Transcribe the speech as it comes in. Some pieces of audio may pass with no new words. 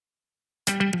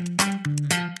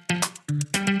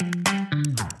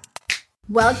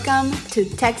Welcome to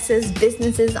Texas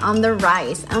Businesses on the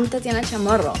Rise. I'm Tatiana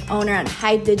Chamorro, owner at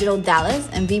Hype Digital Dallas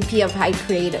and VP of Hype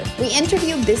Creative. We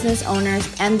interview business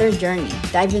owners and their journey,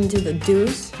 dive into the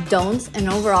do's, don'ts, and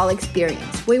overall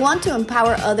experience. We want to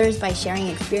empower others by sharing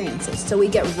experiences, so we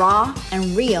get raw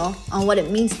and real on what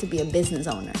it means to be a business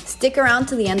owner. Stick around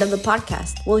to the end of the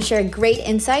podcast. We'll share great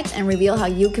insights and reveal how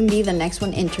you can be the next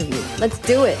one interviewed. Let's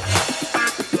do it.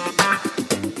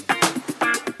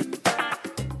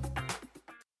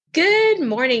 Good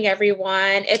morning,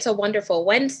 everyone. It's a wonderful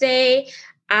Wednesday.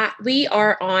 We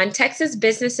are on Texas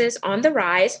Businesses on the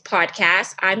Rise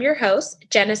podcast. I'm your host,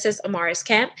 Amaris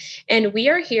Kemp, and we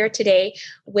are here today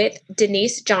with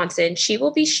Dennice Johnson. She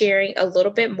will be sharing a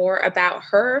little bit more about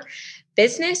her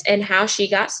business and how she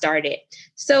got started.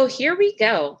 So here we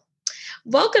go.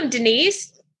 Welcome,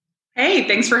 Dennice. Hey,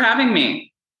 thanks for having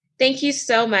me. Thank you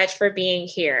so much for being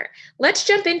here. Let's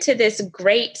jump into this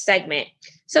great segment.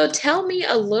 So tell me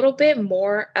a little bit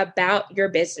more about your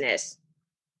business.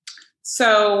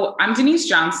 So I'm Dennice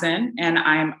Johnson, and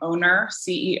I'm owner,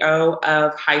 CEO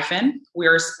of Hyphen.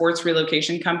 We're a sports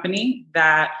relocation company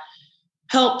that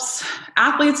helps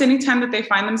athletes anytime that they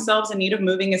find themselves in need of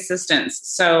moving assistance.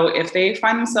 So if they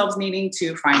find themselves needing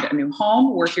to find a new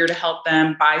home, we're here to help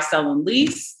them buy, sell, and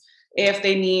lease. If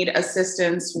they need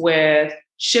assistance with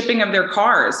shipping of their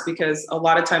cars, because a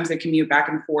lot of times they commute back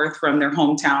and forth from their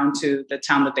hometown to the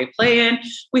town that they play in.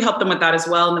 We help them with that as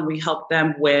well. And then we help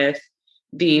them with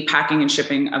the packing and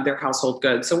shipping of their household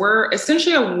goods. So we're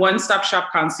essentially a one-stop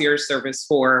shop concierge service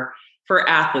for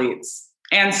athletes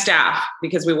and staff,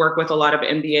 because we work with a lot of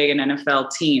NBA and NFL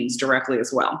teams directly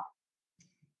as well.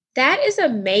 That is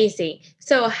amazing.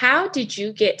 So how did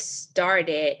you get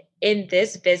started in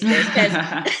this business?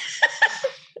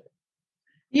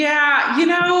 Yeah,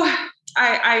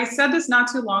 I said this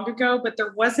not too long ago, but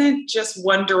there wasn't just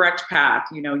one direct path.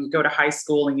 You go to high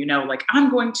school and I'm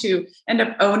going to end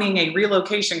up owning a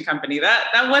relocation company.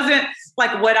 That wasn't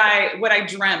like what I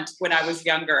dreamt when I was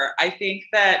younger. I think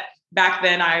that back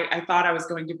then I thought I was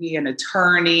going to be an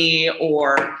attorney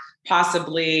or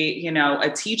possibly, a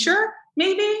teacher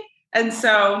maybe. And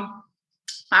so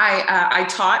I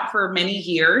taught for many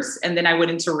years, and then I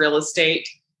went into real estate.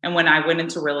 And when I went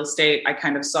into real estate, I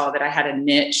kind of saw that I had a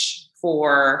niche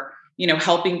for,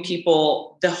 helping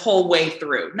people the whole way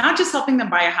through, not just helping them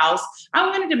buy a house. I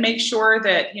wanted to make sure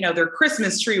that, their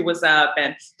Christmas tree was up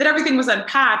and that everything was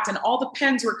unpacked and all the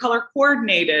pens were color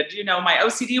coordinated. My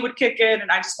OCD would kick in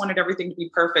and I just wanted everything to be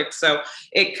perfect. So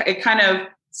it kind of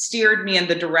steered me in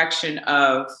the direction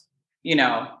of,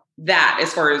 that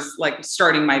as far as like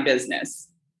starting my business.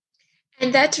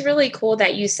 And that's really cool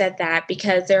that you said that,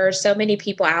 because there are so many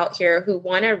people out here who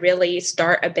want to really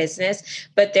start a business,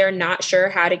 but they're not sure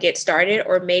how to get started,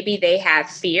 or maybe they have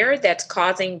fear that's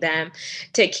causing them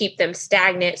to keep them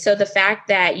stagnant. So the fact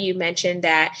that you mentioned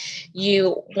that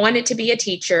you wanted to be a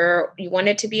teacher, you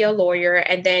wanted to be a lawyer,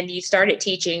 and then you started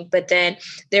teaching, but then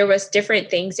there was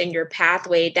different things in your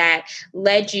pathway that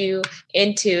led you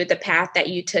into the path that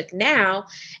you took now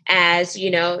as,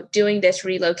 doing this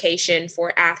relocation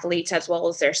for athletes as well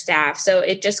as their staff. So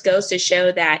it just goes to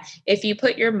show that if you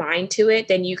put your mind to it,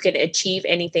 then you can achieve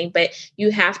anything. But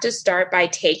you have to start by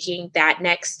taking that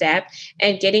next step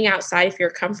and getting outside of your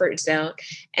comfort zone.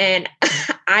 And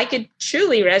I could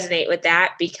truly resonate with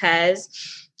that,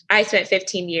 because I spent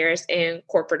 15 years in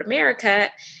corporate America,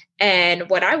 and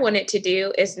what I wanted to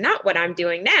do is not what I'm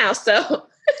doing now. So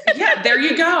yeah, there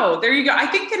you go. I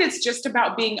think that it's just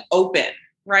about being open.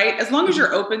 Right? As long as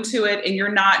you're open to it and you're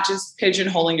not just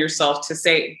pigeonholing yourself to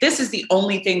say, this is the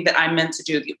only thing that I'm meant to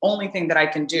do, the only thing that I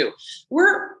can do.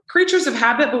 We're creatures of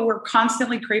habit, but we're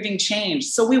constantly craving change.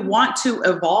 So we want to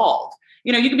evolve.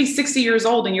 You can be 60 years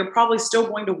old and you're probably still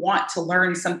going to want to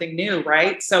learn something new,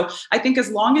 right? So I think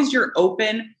as long as you're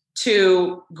open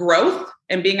to growth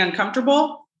and being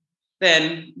uncomfortable,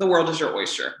 then the world is your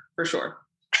oyster, for sure.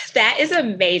 That is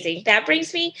amazing. That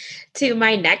brings me to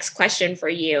my next question for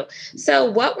you. So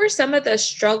what were some of the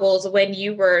struggles when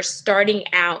you were starting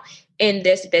out in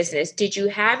this business? Did you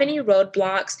have any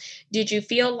roadblocks? Did you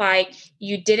feel like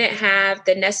you didn't have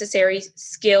the necessary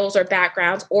skills or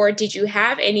backgrounds, or did you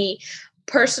have any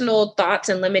personal thoughts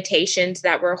and limitations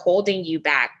that were holding you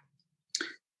back?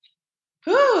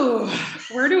 Ooh,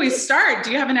 where do we start?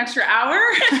 Do you have an extra hour?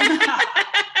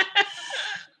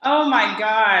 Oh my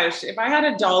gosh. If I had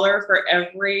 $1 for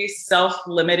every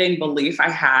self-limiting belief I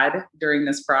had during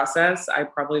this process, I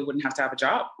probably wouldn't have to have a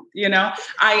job.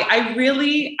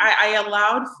 I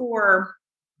allowed for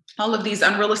all of these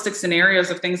unrealistic scenarios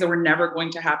of things that were never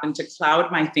going to happen to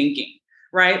cloud my thinking.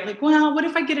 right? Like, well, what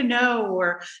if I get a no?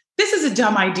 Or this is a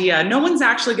dumb idea. No one's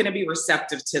actually going to be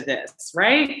receptive to this,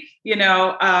 right?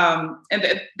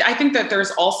 I think that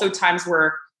there's also times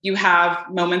where you have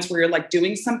moments where you're like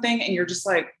doing something and you're just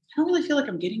like, I don't really feel like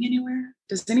I'm getting anywhere.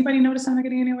 Does anybody notice I'm not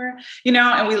getting anywhere?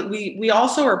 And we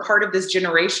also are part of this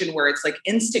generation where it's like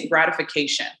instant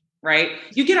gratification, right?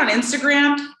 You get on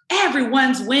Instagram,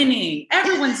 everyone's winning.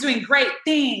 Everyone's doing great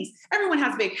things. Everyone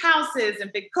has big houses and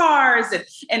big cars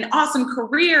and awesome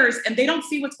careers, and they don't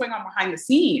see what's going on behind the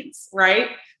scenes, right?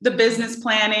 The business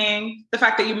planning, the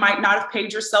fact that you might not have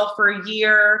paid yourself for a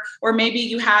year, or maybe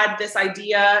you had this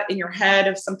idea in your head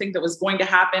of something that was going to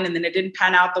happen and then it didn't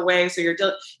pan out the way. So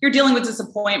you're dealing with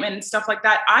disappointment and stuff like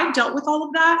that. I dealt with all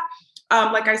of that.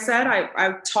 Like I said,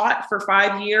 I taught for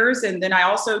 5 years, and then I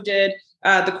also did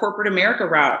the corporate America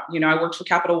route. I worked for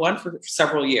Capital One for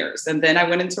several years, and then I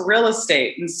went into real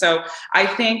estate. And so I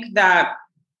think that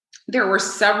there were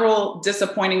several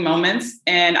disappointing moments,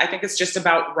 and I think it's just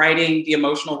about riding the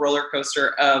emotional roller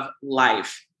coaster of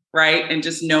life, right? And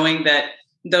just knowing that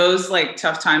those like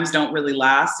tough times don't really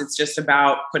last. It's just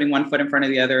about putting one foot in front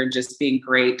of the other and just being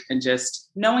great and just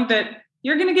knowing that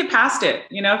you're going to get past it.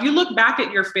 If you look back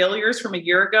at your failures from a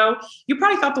year ago, you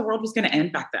probably thought the world was going to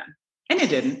end back then, and it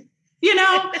didn't.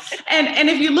 And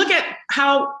if you look at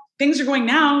how things are going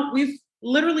now, we've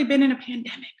literally been in a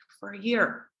pandemic for a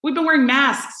year. We've been wearing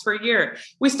masks for a year.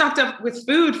 We stocked up with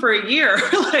food for a year.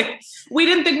 Like, we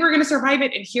didn't think we were going to survive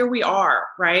it, and here we are,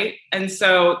 right? And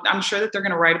so I'm sure that they're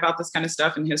going to write about this kind of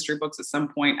stuff in history books at some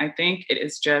point. I think it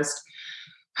is just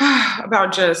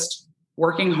about just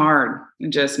working hard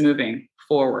and just moving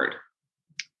forward.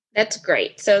 That's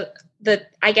great. So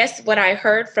I guess what I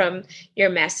heard from your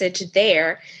message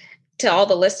there to all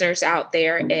the listeners out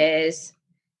there is,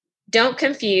 don't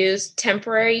confuse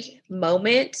temporary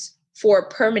moments for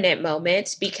permanent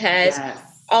moments, because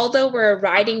although we're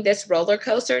riding this roller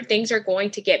coaster, things are going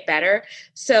to get better.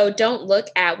 So don't look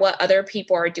at what other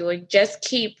people are doing. Just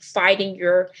keep fighting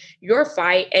your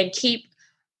fight and keep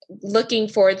looking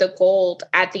for the gold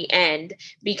at the end,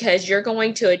 because you're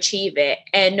going to achieve it.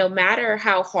 And no matter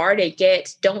how hard it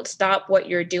gets, don't stop what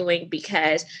you're doing,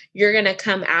 because you're going to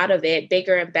come out of it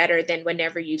bigger and better than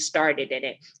whenever you started in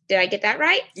it. Did I get that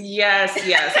right? Yes.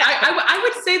 I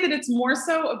would say that it's more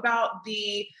so about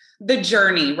the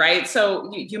journey, right?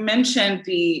 So you mentioned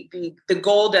the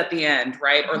gold at the end,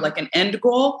 right? Or like an end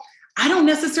goal. I don't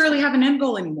necessarily have an end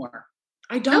goal anymore.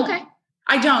 I don't. Okay.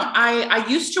 I don't. I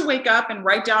used to wake up and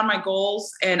write down my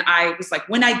goals, and I was like,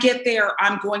 when I get there,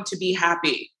 I'm going to be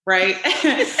happy, right?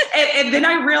 and then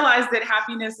I realized that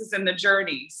happiness is in the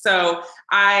journey. So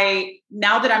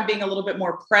now that I'm being a little bit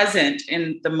more present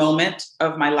in the moment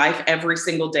of my life every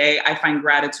single day, I find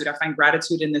gratitude. I find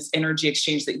gratitude in this energy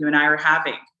exchange that you and I are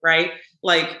having, right?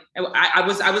 Like I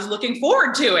was looking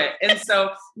forward to it. And so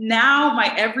now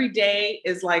my everyday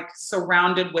is like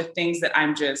surrounded with things that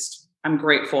I'm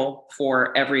grateful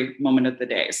for every moment of the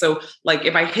day. So like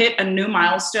if I hit a new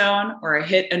milestone or I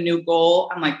hit a new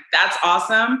goal, I'm like, that's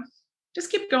awesome.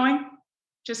 Just keep going.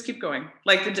 Just keep going.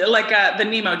 Like the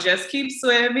Nemo, just keep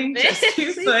swimming. Just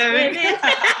keep swimming.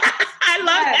 I love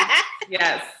that.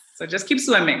 Yes. So just keep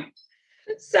swimming.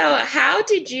 So how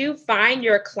did you find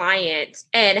your clients,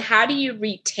 and how do you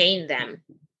retain them?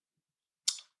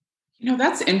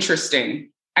 That's interesting.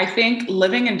 I think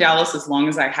living in Dallas as long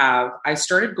as I have, I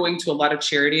started going to a lot of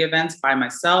charity events by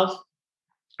myself.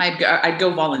 I'd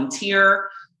go volunteer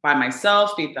by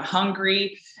myself, feed the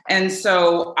hungry. And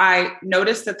so I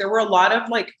noticed that there were a lot of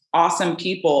like awesome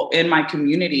people in my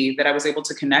community that I was able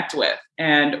to connect with.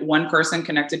 And one person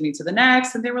connected me to the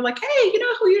next, and they were like, hey, you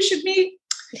know who you should meet?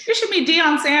 You should meet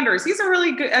Deion Sanders. He's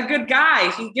a good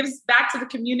guy. He gives back to the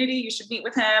community. You should meet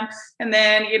with him. And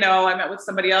then, I met with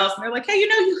somebody else, and they're like, hey,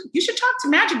 you should talk to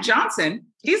Magic Johnson.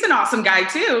 He's an awesome guy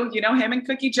too. Him and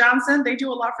Cookie Johnson, they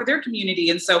do a lot for their community.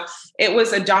 And so it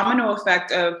was a domino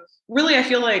effect of really, I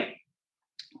feel like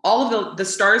all of the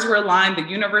stars were aligned. The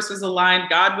universe was aligned.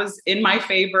 God was in my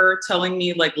favor, telling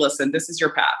me like, listen, this is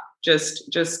your path.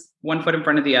 Just one foot in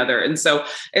front of the other. And so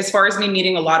as far as me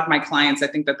meeting a lot of my clients, I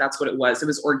think that that's what it was. It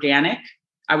was organic.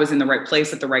 I was in the right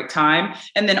place at the right time.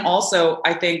 And then also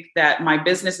I think that my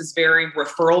business is very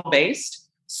referral based.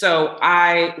 So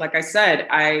like I said,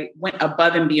 I went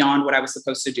above and beyond what I was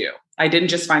supposed to do. I didn't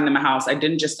just find them a house. I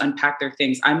didn't just unpack their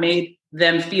things. I made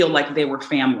them feel like they were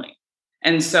family.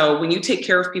 And so when you take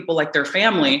care of people like their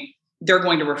family, they're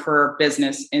going to refer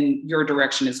business in your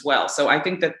direction as well. So I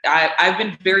think that I've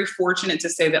been very fortunate to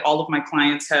say that all of my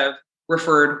clients have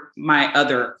referred my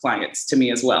other clients to me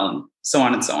as well, and so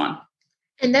on and so on.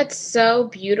 And that's so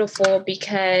beautiful,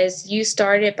 because you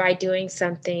started by doing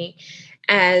something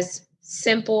as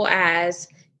simple as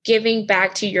giving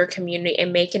back to your community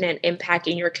and making an impact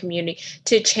in your community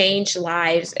to change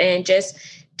lives and just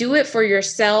do it for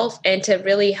yourself and to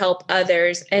really help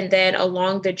others. And then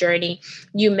along the journey,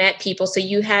 you met people. So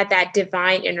you had that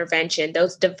divine intervention,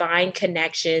 those divine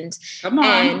connections. Come on.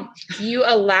 And you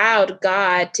allowed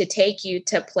God to take you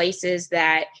to places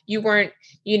that you weren't,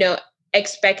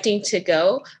 expecting to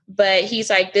go, but he's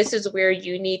like, this is where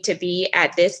you need to be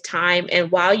at this time.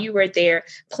 And while you were there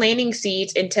planting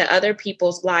seeds into other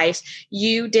people's lives,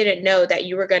 you didn't know that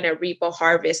you were going to reap a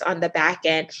harvest on the back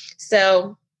end.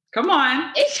 So come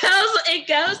on. It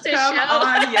goes to Come show.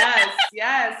 on. Yes.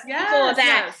 That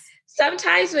Yes.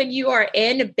 sometimes when you are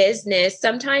in business,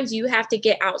 sometimes you have to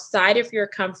get outside of your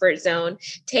comfort zone,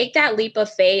 take that leap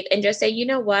of faith and just say, you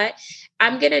know what?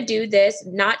 I'm going to do this,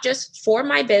 not just for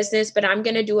my business, but I'm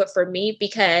going to do it for me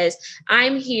because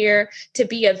I'm here to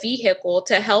be a vehicle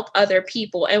to help other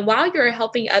people. And while you're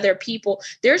helping other people,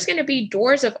 there's going to be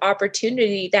doors of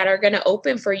opportunity that are going to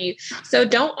open for you. So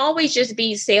don't always just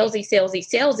be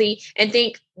salesy and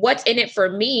think, what's in it for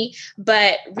me,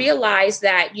 but realize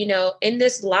that, in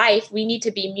this life, we need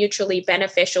to be mutually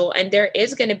beneficial and there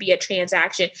is going to be a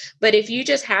transaction. But if you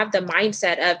just have the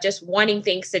mindset of just wanting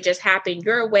things to just happen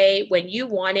your way when you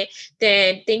want it,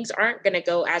 then things aren't going to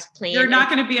go as planned. You're not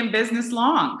going to be in business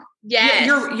long. Yes.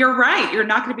 You're right. You're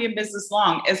not going to be in business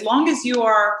long. As long as you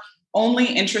are only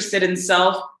interested in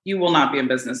self, you will not be in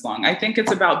business long. I think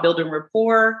it's about building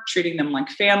rapport, treating them like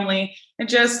family, and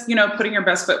just, putting your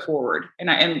best foot forward.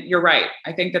 And you're right.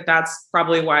 I think that that's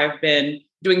probably why I've been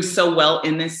doing so well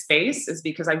in this space, is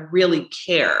because I really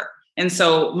care. And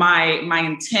so my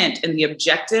intent and the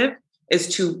objective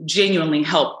is to genuinely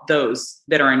help those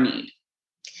that are in need.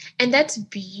 And that's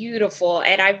beautiful.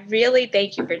 And I really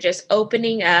thank you for just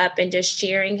opening up and just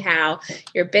sharing how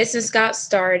your business got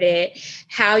started,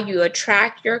 how you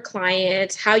attract your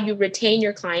clients, how you retain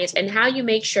your clients, and how you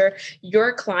make sure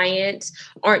your clients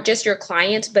aren't just your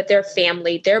clients, but they're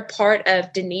family. They're part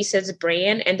of Dennice's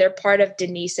brand and they're part of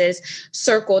Dennice's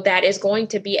circle that is going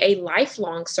to be a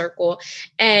lifelong circle.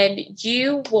 And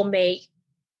you will make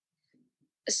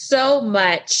so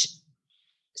much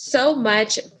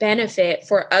benefit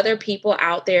for other people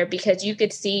out there because you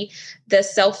could see the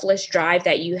selfless drive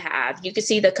that you have. You could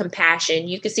see the compassion,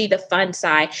 you could see the fun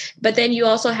side, but then you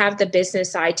also have the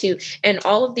business side too. And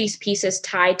all of these pieces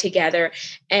tied together.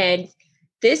 And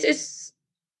this is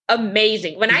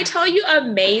amazing. When I tell you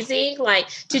amazing, like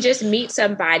to just meet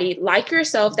somebody like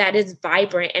yourself that is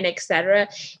vibrant and etc.,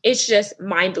 it's just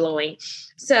mind blowing.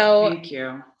 So thank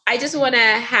you. I just want to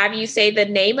have you say the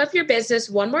name of your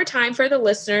business one more time for the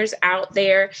listeners out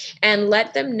there and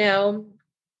let them know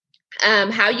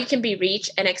how you can be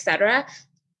reached and etc.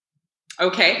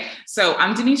 Okay. So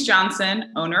I'm Dennice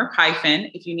Johnson, owner of Hyphen.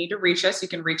 If you need to reach us, you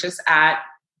can reach us at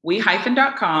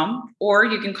we-hyphen.com, or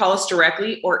you can call us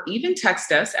directly or even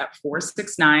text us at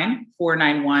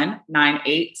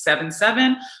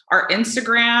 469-491-9877. Our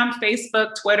Instagram,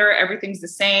 Facebook, Twitter, everything's the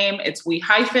same. It's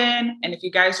we-hyphen. And if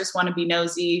you guys just want to be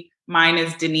nosy, mine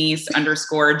is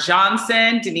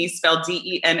Dennice_Johnson, Dennice spelled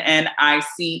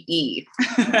Dennice.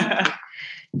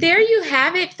 There you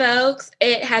have it, folks.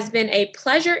 It has been a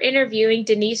pleasure interviewing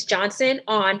Dennice Johnson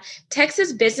on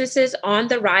Texas Businesses on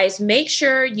the Rise. Make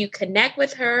sure you connect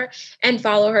with her and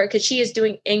follow her because she is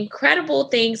doing incredible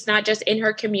things, not just in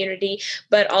her community,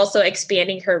 but also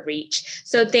expanding her reach.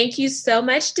 So thank you so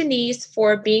much, Dennice,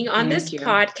 for being on this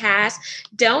podcast.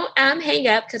 Don't hang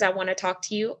up because I want to talk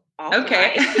to you offline.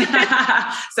 Okay.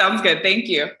 Sounds good. Thank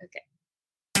you. Okay.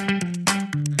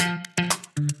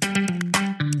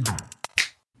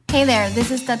 Hey there,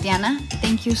 this is Tatiana.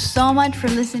 Thank you so much for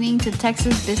listening to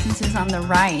Texas Businesses on the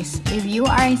Rise. If you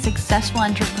are a successful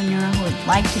entrepreneur who would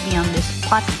like to be on this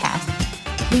podcast,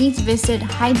 please visit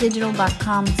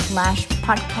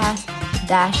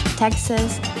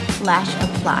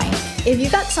highdigital.com/podcast-texas/apply. If you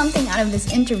got something out of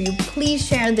this interview, please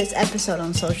share this episode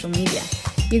on social media.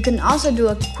 You can also do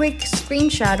a quick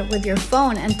screenshot with your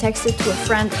phone and text it to a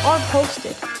friend or post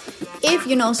it. If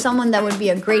you know someone that would be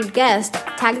a great guest,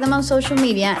 tag them on social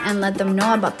media and let them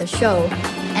know about the show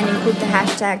and include the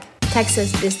hashtag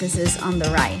Texas Businesses on the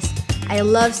Rise. I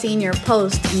love seeing your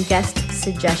posts and guest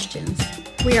suggestions.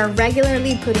 We are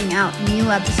regularly putting out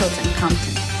new episodes and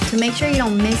content. To make sure you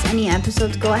don't miss any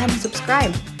episodes, go ahead and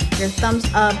subscribe. Your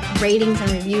thumbs up, ratings,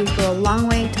 and reviews go a long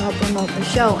way to help promote the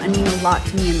show and mean a lot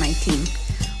to me and my team.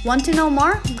 Want to know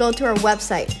more? Go to our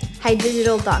website,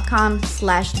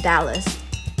 highdigital.com/Dallas.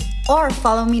 Or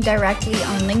follow me directly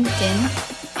on LinkedIn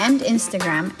and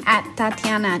Instagram at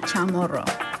Tatiana Chamorro.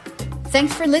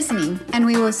 Thanks for listening, and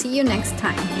we will see you next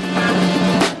time.